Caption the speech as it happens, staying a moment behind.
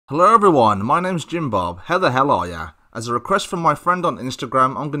Hello everyone, my name's Jim Bob. How the hell are ya? As a request from my friend on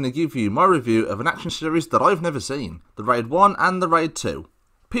Instagram, I'm going to give you my review of an action series that I've never seen, the Raid 1 and the Raid 2.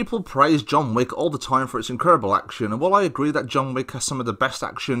 People praise John Wick all the time for its incredible action, and while I agree that John Wick has some of the best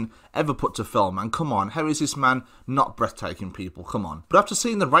action ever put to film, and come on, how is this man not breathtaking, people, come on. But after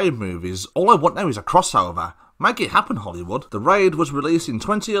seeing the Raid movies, all I want now is a crossover. Make it happen, Hollywood. The Raid was released in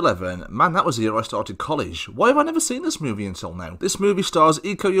 2011. Man, that was the year I started college. Why have I never seen this movie until now? This movie stars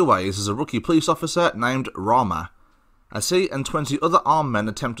Iko Uwais as a rookie police officer named Rama, as he and 20 other armed men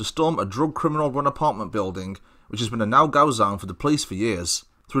attempt to storm a drug criminal-run apartment building, which has been a no-go zone for the police for years.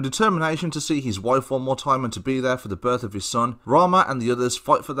 Through determination to see his wife one more time and to be there for the birth of his son, Rama and the others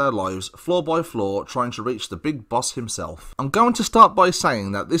fight for their lives, floor by floor, trying to reach the big boss himself. I'm going to start by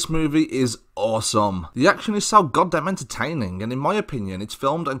saying that this movie is awesome. The action is so goddamn entertaining, and in my opinion, it's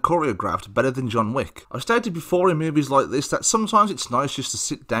filmed and choreographed better than John Wick. I've stated before in movies like this that sometimes it's nice just to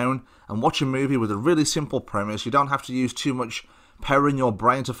sit down and watch a movie with a really simple premise. You don't have to use too much power in your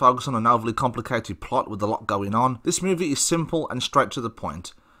brain to focus on an overly complicated plot with a lot going on. This movie is simple and straight to the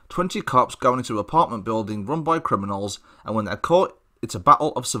point. 20 cops go into an apartment building run by criminals, and when they're caught, it's a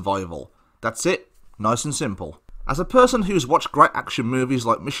battle of survival. That's it. Nice and simple. As a person who's watched great action movies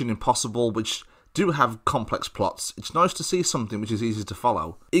like Mission Impossible, which do have complex plots, it's nice to see something which is easy to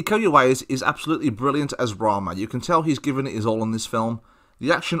follow. Iko Uwais is absolutely brilliant as Rama. You can tell he's given it his all in this film.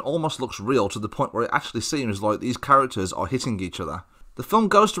 The action almost looks real to the point where it actually seems like these characters are hitting each other. The film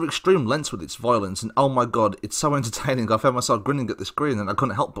goes to extreme lengths with its violence, and oh my god, it's so entertaining. I found myself grinning at the screen and I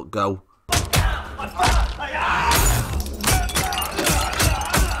couldn't help but go.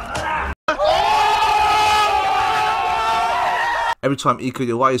 Every time Iko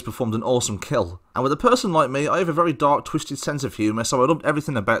Uwais performed an awesome kill. And with a person like me, I have a very dark, twisted sense of humour, so I loved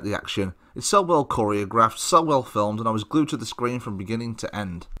everything about the action. It's so well choreographed, so well filmed, and I was glued to the screen from beginning to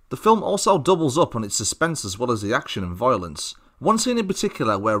end. The film also doubles up on its suspense as well as the action and violence. One scene in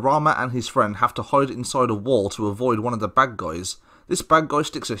particular where Rama and his friend have to hide inside a wall to avoid one of the bad guys. This bad guy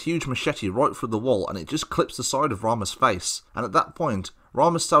sticks a huge machete right through the wall and it just clips the side of Rama's face. And at that point,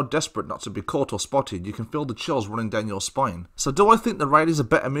 Rama's so desperate not to be caught or spotted, you can feel the chills running down your spine. So do I think The Raid is a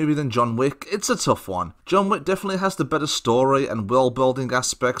better movie than John Wick? It's a tough one. John Wick definitely has the better story and world-building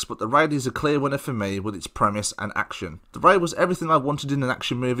aspects, but The Raid is a clear winner for me with its premise and action. The Raid was everything I wanted in an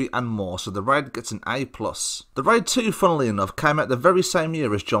action movie and more, so The Raid gets an A+. The Raid 2, funnily enough, came out the very same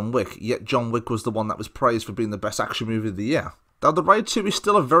year as John Wick, yet John Wick was the one that was praised for being the best action movie of the year. Though The Raid 2 is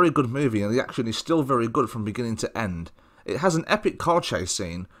still a very good movie and the action is still very good from beginning to end. It has an epic car chase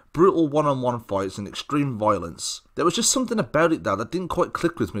scene, brutal one-on-one fights and extreme violence. There was just something about it though that didn't quite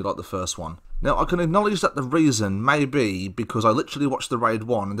click with me like the first one. Now I can acknowledge that the reason may be because I literally watched The Raid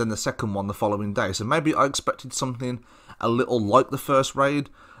 1 and then the second one the following day, so maybe I expected something a little like the first Raid.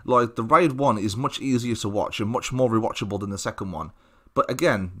 Like, The Raid 1 is much easier to watch and much more rewatchable than the second one. But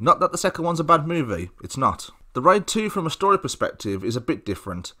again, not that the second one's a bad movie, it's not. The Raid 2 from a story perspective is a bit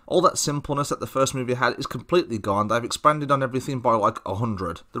different. All that simpleness that the first movie had is completely gone. They've expanded on everything by like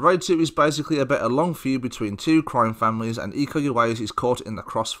 100. The Raid 2 is basically about a long feud between two crime families and Iko Uwais is caught in the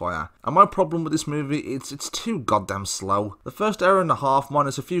crossfire. And my problem with this movie is it's too goddamn slow. The first hour and a half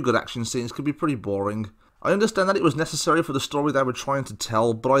minus a few good action scenes can be pretty boring. I understand that it was necessary for the story they were trying to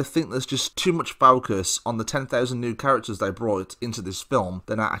tell, but I think there's just too much focus on the 10,000 new characters they brought into this film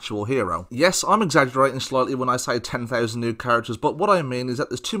than our actual hero. Yes, I'm exaggerating slightly when I say 10,000 new characters, but what I mean is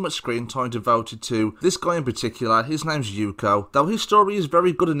that there's too much screen time devoted to this guy in particular. His name's Yuko. Though his story is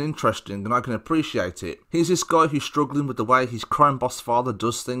very good and interesting, and I can appreciate it. He's this guy who's struggling with the way his crime boss father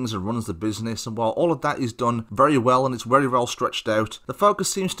does things and runs the business, and while all of that is done very well and it's very well stretched out, the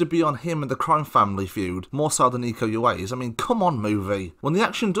focus seems to be on him and the crime family feud, more so than Iko Uwais. I mean, come on, movie. When the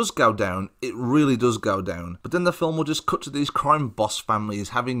action does go down, it really does go down. But then the film will just cut to these crime boss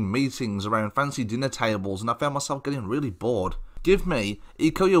families having meetings around fancy dinner tables, and I found myself getting really bored. Give me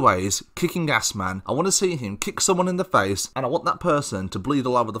Iko Uwais kicking ass, man. I want to see him kick someone in the face, and I want that person to bleed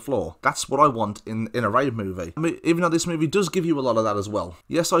all over the floor. That's what I want in a Raid movie. I mean, even though this movie does give you a lot of that as well.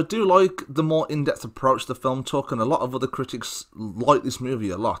 Yes, I do like the more in-depth approach the film took, and a lot of other critics like this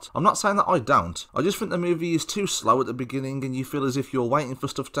movie a lot. I'm not saying that I don't. I just think the movie is too slow at the beginning, and you feel as if you're waiting for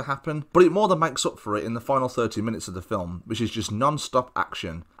stuff to happen. But it more than makes up for it in the final 30 minutes of the film, which is just non-stop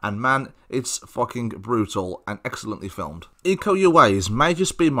action. And man, it's fucking brutal and excellently filmed. Iko Uwais may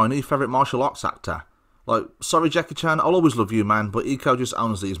just be my new favourite martial arts actor. Like, sorry Jackie Chan, I'll always love you man, but Iko just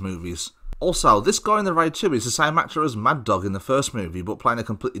owns these movies. Also, this guy in the Raid 2 is the same actor as Mad Dog in the first movie, but playing a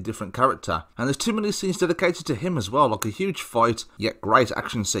completely different character. And there's too many scenes dedicated to him as well, like a huge fight, yet great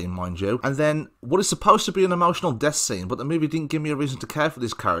action scene, mind you. And then, what is supposed to be an emotional death scene, but the movie didn't give me a reason to care for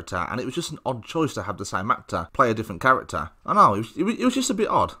this character, and it was just an odd choice to have the same actor play a different character. I know, it was just a bit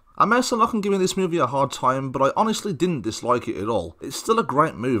odd. I may sound like I'm giving this movie a hard time, but I honestly didn't dislike it at all. It's still a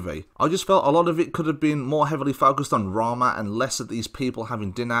great movie. I just felt a lot of it could have been more heavily focused on Rama and less of these people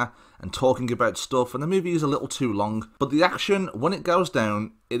having dinner and talking about stuff, and the movie is a little too long. But the action, when it goes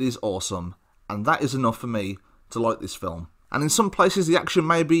down, it is awesome, and that is enough for me to like this film. And in some places the action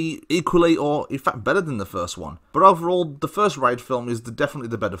may be equally or in fact better than the first one. But overall, the first Raid film is definitely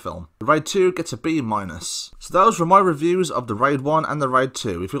the better film. The Raid 2 gets a B-. So those were my reviews of the Raid 1 and the Raid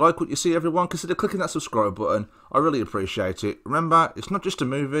 2. If you like what you see, everyone, consider clicking that subscribe button. I really appreciate it. Remember, it's not just a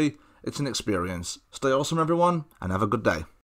movie, it's an experience. Stay awesome, everyone, and have a good day.